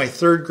hear my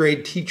third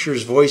grade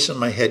teacher's voice in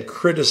my head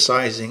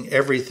criticizing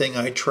everything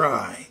I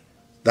try.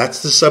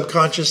 That's the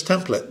subconscious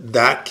template.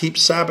 That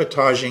keeps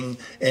sabotaging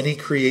any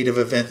creative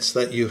events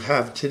that you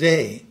have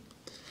today.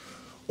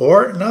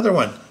 Or another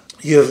one,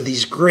 you have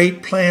these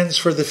great plans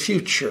for the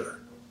future,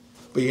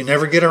 but you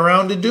never get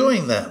around to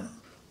doing them.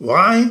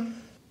 Why?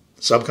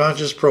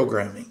 Subconscious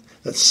programming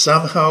that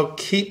somehow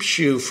keeps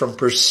you from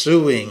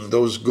pursuing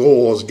those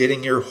goals,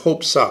 getting your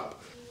hopes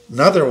up.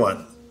 Another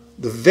one,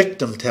 the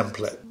victim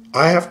template.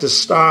 I have to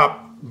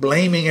stop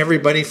blaming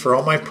everybody for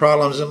all my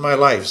problems in my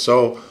life.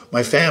 So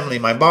my family,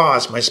 my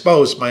boss, my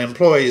spouse, my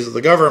employees,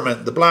 the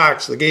government, the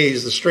blacks, the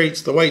gays, the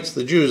straights, the whites,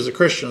 the Jews, the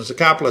Christians, the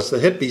capitalists, the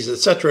hippies,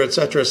 etc.,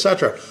 etc.,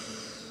 etc.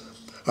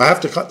 I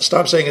have to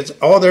stop saying it's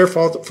all their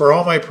fault for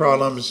all my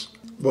problems.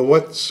 But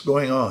what's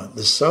going on?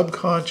 The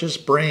subconscious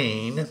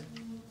brain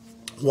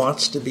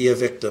wants to be a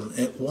victim.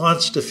 It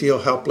wants to feel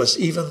helpless,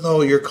 even though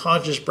your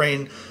conscious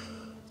brain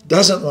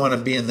doesn't want to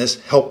be in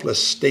this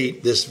helpless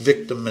state, this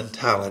victim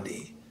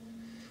mentality.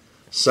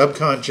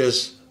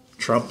 Subconscious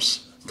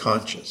trumps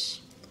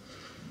conscious.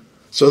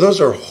 So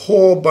those are a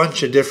whole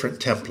bunch of different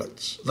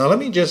templates. Now let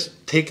me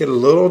just take it a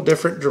little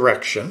different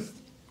direction,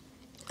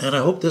 and I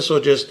hope this will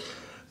just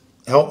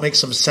help make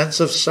some sense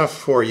of stuff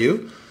for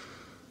you.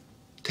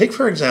 Take,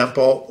 for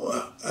example,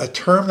 a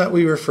term that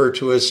we refer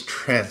to as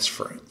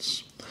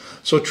transference.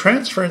 So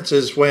transference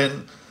is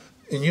when,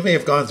 and you may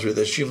have gone through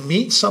this, you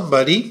meet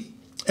somebody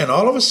and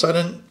all of a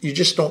sudden you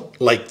just don't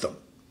like them.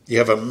 You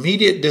have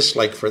immediate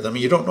dislike for them.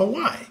 You don't know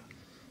why.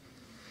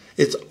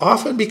 It's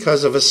often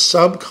because of a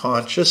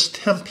subconscious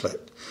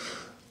template.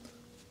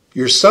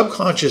 Your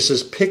subconscious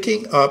is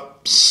picking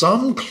up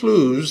some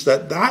clues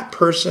that that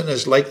person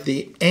is like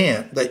the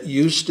aunt that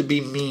used to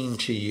be mean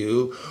to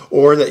you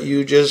or that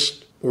you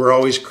just were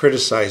always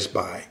criticized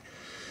by.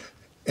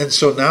 And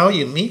so now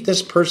you meet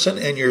this person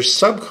and your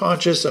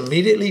subconscious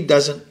immediately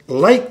doesn't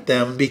like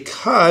them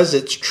because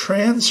it's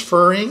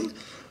transferring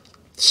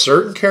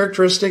certain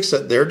characteristics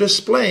that they're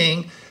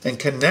displaying and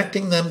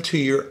connecting them to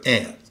your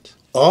aunt.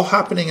 All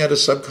happening at a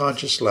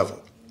subconscious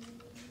level.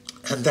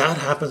 And that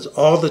happens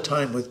all the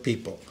time with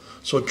people.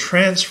 So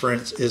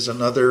transference is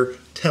another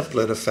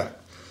template effect.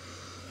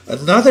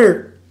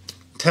 Another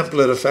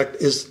template effect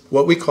is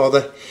what we call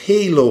the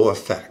halo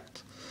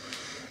effect.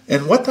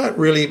 And what that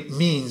really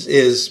means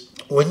is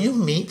when you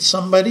meet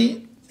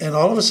somebody and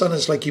all of a sudden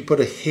it's like you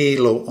put a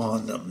halo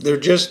on them. They're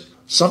just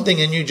something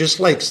in you just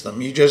likes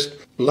them. You just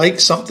like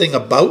something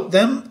about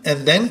them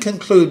and then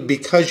conclude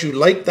because you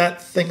like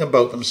that thing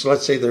about them. So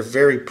let's say they're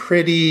very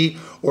pretty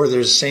or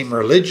they're the same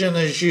religion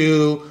as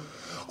you.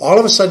 All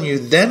of a sudden you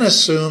then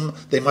assume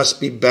they must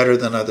be better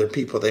than other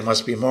people. They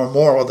must be more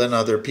moral than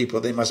other people.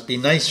 They must be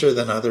nicer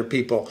than other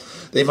people.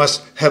 They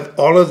must have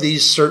all of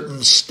these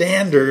certain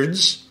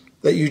standards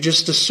that you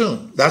just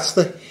assume. That's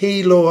the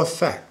halo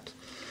effect.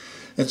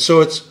 And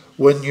so it's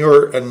when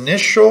your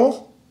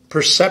initial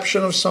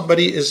perception of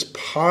somebody is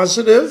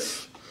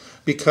positive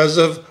because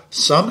of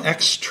some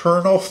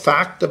external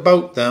fact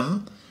about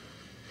them,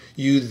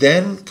 you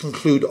then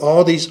conclude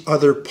all these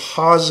other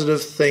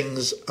positive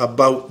things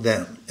about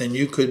them. And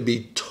you could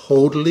be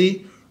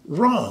totally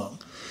wrong.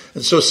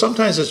 And so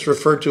sometimes it's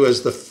referred to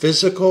as the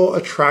physical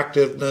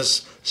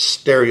attractiveness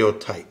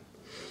stereotype.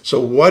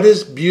 So what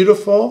is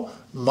beautiful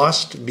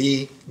must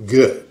be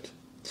good.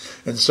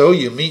 And so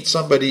you meet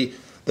somebody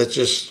that's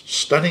just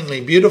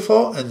stunningly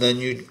beautiful, and then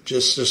you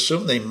just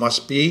assume they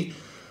must be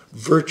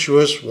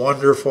virtuous,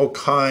 wonderful,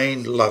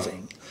 kind,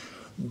 loving.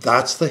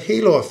 That's the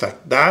halo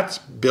effect. That's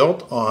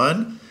built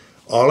on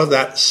all of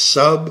that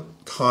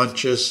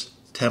subconscious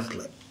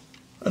template.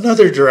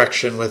 Another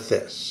direction with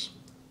this.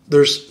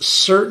 There's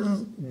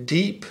certain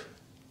deep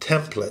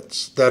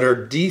templates that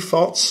are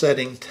default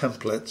setting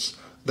templates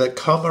that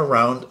come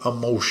around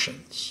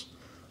emotions.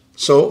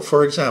 So,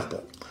 for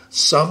example,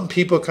 some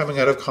people coming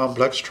out of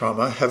complex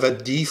trauma have a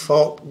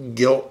default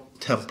guilt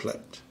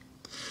template.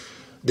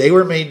 They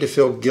were made to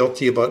feel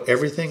guilty about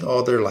everything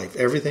all their life.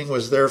 Everything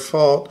was their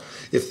fault.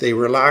 If they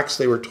relaxed,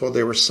 they were told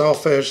they were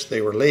selfish,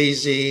 they were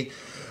lazy.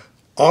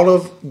 All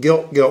of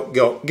guilt, guilt,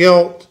 guilt,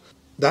 guilt.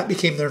 That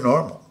became their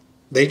normal.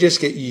 They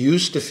just get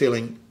used to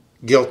feeling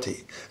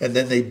guilty. And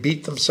then they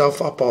beat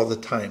themselves up all the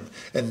time.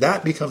 And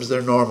that becomes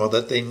their normal,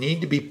 that they need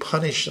to be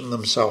punishing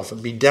themselves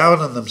and be down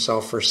on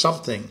themselves for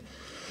something.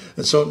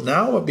 And so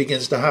now what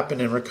begins to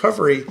happen in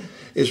recovery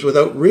is,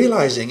 without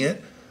realizing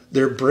it,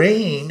 their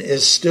brain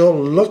is still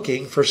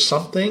looking for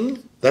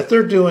something that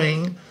they're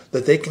doing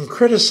that they can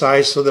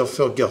criticize so they'll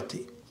feel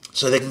guilty,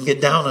 so they can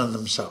get down on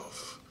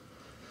themselves.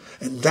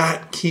 And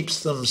that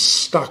keeps them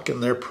stuck in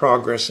their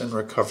progress in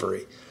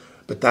recovery.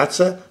 But that's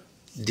a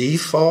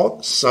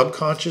default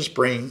subconscious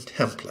brain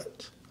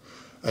template.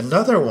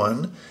 Another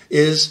one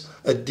is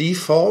a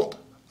default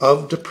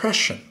of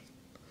depression,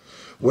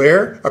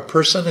 where a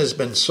person has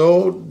been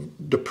so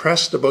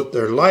depressed about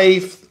their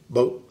life,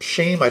 about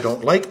shame, I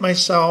don't like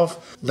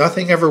myself,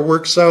 nothing ever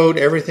works out,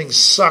 everything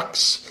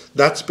sucks.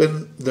 That's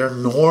been their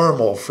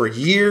normal for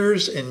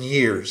years and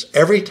years.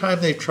 Every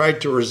time they've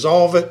tried to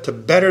resolve it, to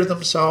better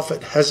themselves,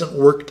 it hasn't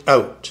worked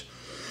out.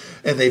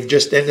 And they've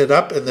just ended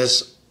up in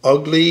this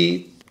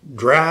ugly,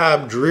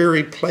 drab,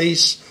 dreary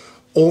place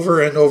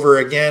over and over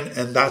again,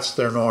 and that's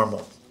their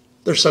normal.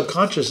 Their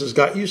subconscious has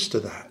got used to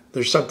that.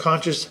 Their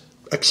subconscious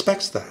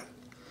expects that.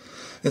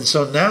 And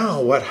so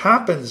now what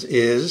happens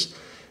is,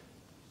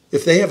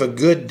 if they have a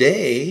good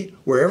day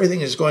where everything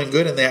is going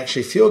good and they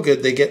actually feel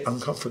good, they get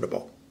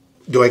uncomfortable.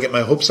 Do I get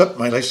my hopes up?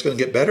 My life's going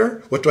to get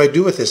better? What do I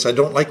do with this? I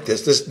don't like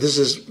this. This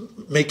is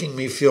making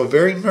me feel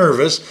very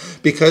nervous,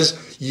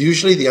 because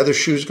usually the other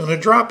shoe is going to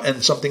drop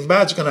and something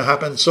bad's going to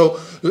happen. So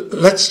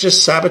let's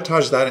just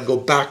sabotage that and go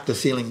back to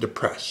feeling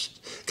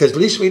depressed. Because at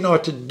least we know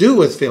what to do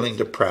with feeling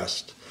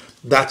depressed.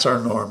 That's our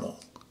normal.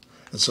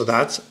 And so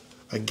that's,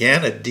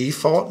 again, a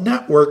default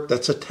network.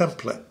 That's a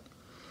template.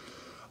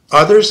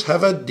 Others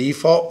have a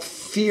default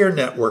fear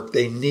network.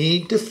 They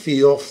need to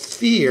feel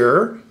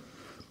fear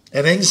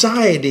and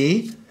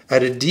anxiety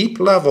at a deep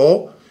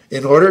level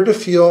in order to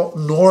feel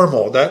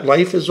normal, that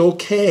life is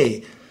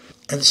okay.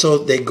 And so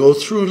they go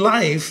through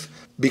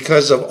life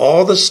because of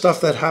all the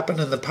stuff that happened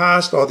in the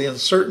past, all the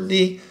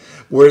uncertainty,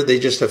 where they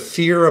just have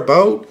fear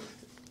about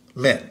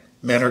men.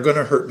 Men are going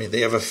to hurt me.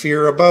 They have a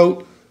fear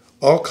about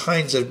all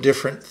kinds of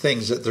different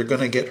things, that they're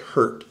going to get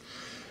hurt.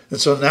 And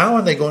so now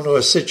when they go into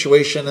a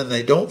situation and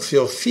they don't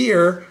feel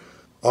fear,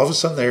 all of a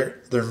sudden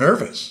they're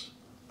nervous.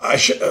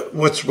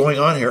 What's going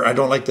on here? I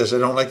don't like this. I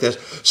don't like this.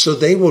 So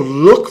they will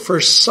look for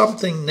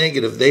something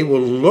negative. They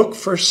will look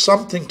for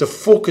something to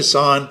focus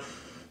on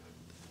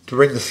to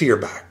bring the fear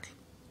back.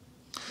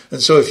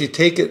 And so if you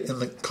take it in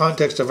the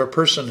context of a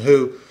person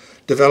who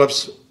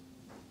develops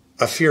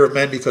a fear of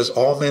men because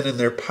all men in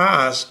their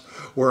past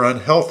were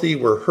unhealthy,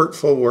 were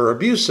hurtful, were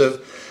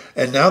abusive,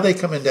 and now they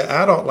come into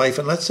adult life,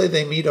 and let's say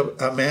they meet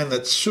a man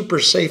that's super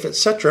safe,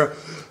 etc.,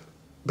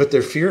 but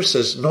their fear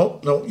says, no,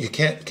 you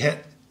can't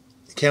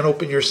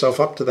open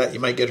yourself up to that. You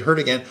might get hurt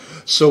again.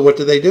 So what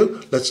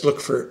do? Let's look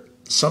for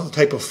some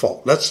type of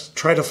fault. Let's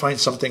try to find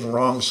something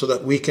wrong so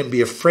that we can be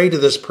afraid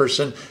of this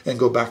person and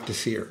go back to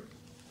fear.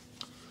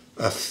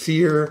 A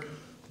fear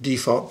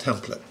default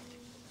template.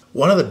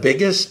 One of the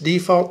biggest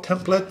default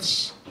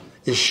templates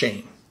is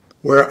shame,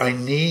 where I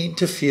need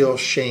to feel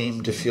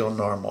shame to feel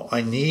normal.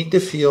 I need to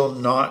feel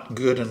not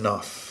good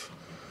enough,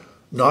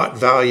 not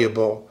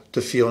valuable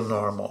to feel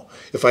normal.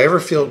 If I ever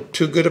feel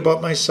too good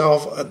about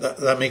myself,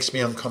 that makes me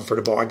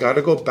uncomfortable. I got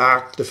to go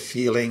back to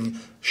feeling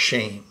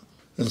shame.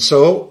 And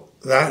so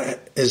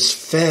that is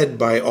fed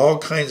by all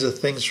kinds of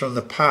things from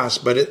the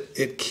past, but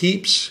it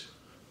keeps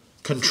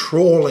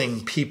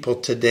controlling people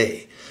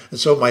today. And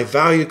so my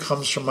value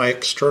comes from my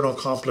external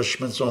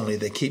accomplishments only.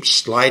 They keep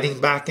sliding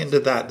back into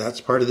that.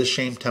 That's part of the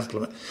shame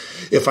template.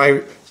 If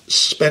I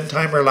spend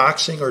time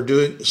relaxing or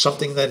doing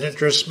something that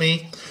interests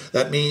me,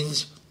 that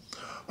means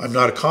I'm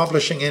not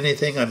accomplishing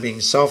anything. I'm being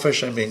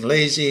selfish. I'm being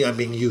lazy. I'm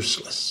being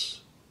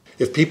useless.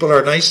 If people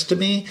are nice to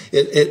me,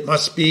 it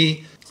must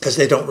be because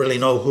they don't really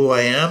know who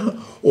I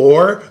am,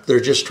 or they're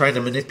just trying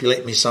to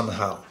manipulate me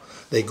somehow.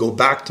 They go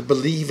back to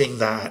believing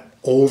that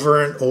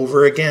over and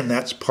over again.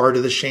 That's part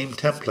of the shame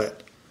template.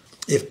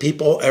 If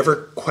people ever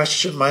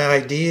question my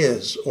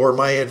ideas or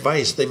my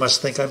advice, they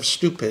must think I'm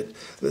stupid.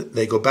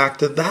 They go back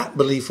to that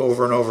belief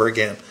over and over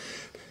again.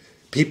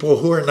 People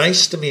who are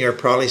nice to me are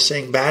probably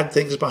saying bad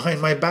things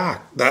behind my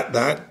back.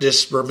 That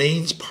just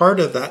remains part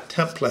of that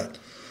template.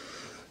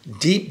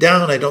 Deep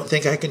down, I don't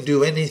think I can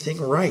do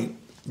anything right.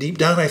 Deep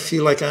down, I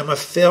feel like I'm a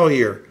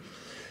failure.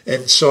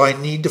 And so I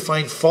need to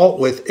find fault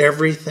with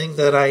everything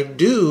that I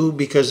do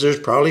because there's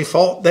probably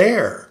fault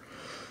there.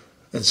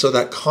 And so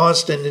that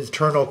constant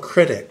internal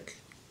critic.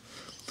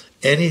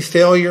 Any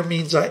failure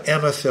means I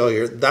am a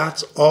failure.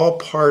 That's all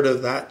part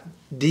of that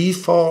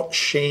default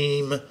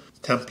shame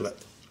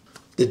template.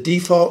 The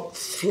default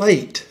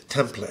flight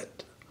template.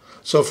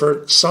 So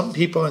for some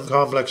people in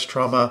complex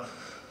trauma,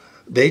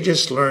 they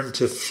just learned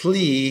to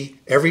flee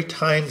every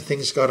time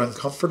things got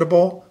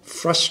uncomfortable,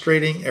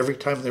 frustrating, every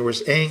time there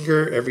was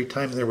anger, every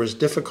time there was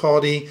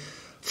difficulty.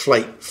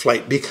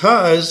 flight,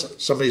 because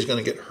somebody's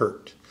going to get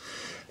hurt.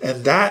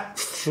 And that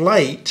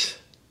flight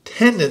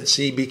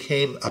tendency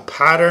became a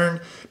pattern,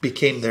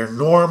 became their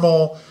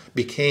normal,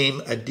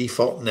 became a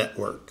default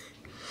network.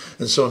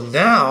 And so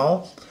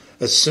now,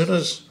 as soon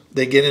as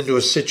they get into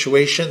a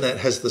situation that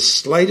has the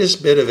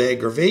slightest bit of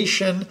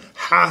aggravation,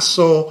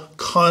 hassle,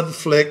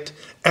 conflict,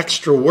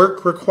 extra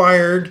work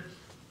required,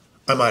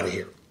 I'm out of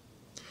here.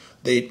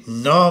 They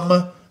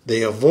numb,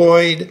 they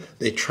avoid,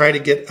 they try to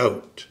get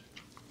out.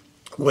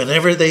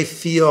 Whenever they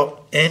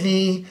feel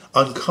any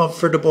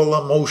uncomfortable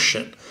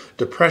emotion,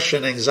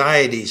 depression,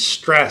 anxiety,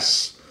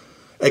 stress,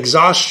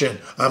 exhaustion,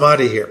 I'm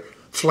out of here.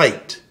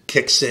 Flight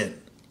kicks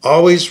in,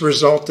 always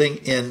resulting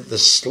in the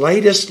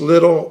slightest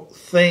little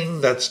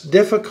thing that's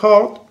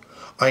difficult.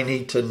 I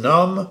need to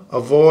numb,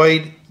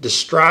 avoid,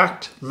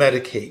 distract,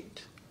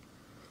 medicate.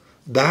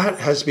 That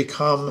has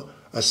become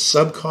a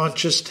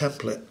subconscious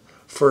template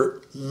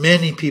for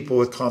many people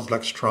with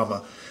complex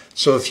trauma.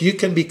 So if you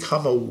can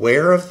become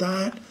aware of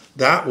that,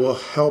 that will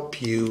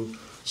help you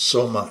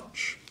so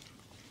much.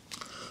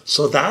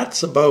 So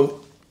that's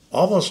about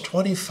almost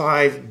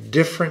 25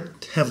 different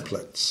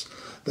templates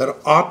that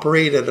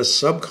operate at a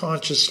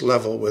subconscious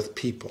level with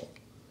people.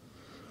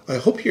 I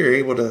hope you're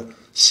able to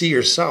see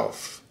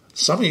yourself.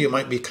 Some of you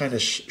might be kind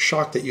of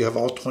shocked that you have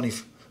all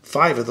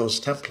 25 of those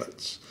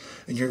templates.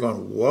 And you're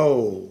going,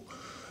 whoa,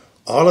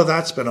 all of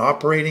that's been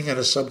operating at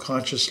a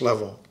subconscious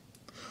level.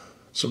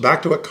 So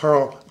back to what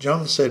Carl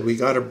Jung said, we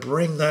got to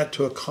bring that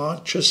to a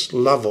conscious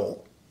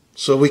level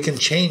so we can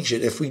change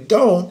it. If we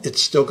don't,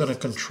 it's still going to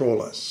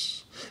control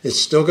us. It's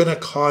still going to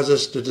cause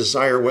us to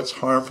desire what's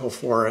harmful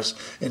for us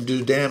and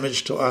do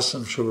damage to us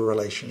and to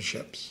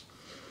relationships.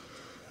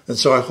 And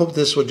so I hope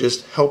this will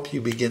just help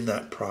you begin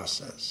that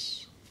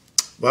process.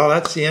 Well,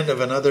 that's the end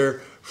of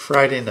another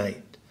Friday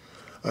night.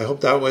 I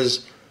hope that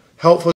was helpful.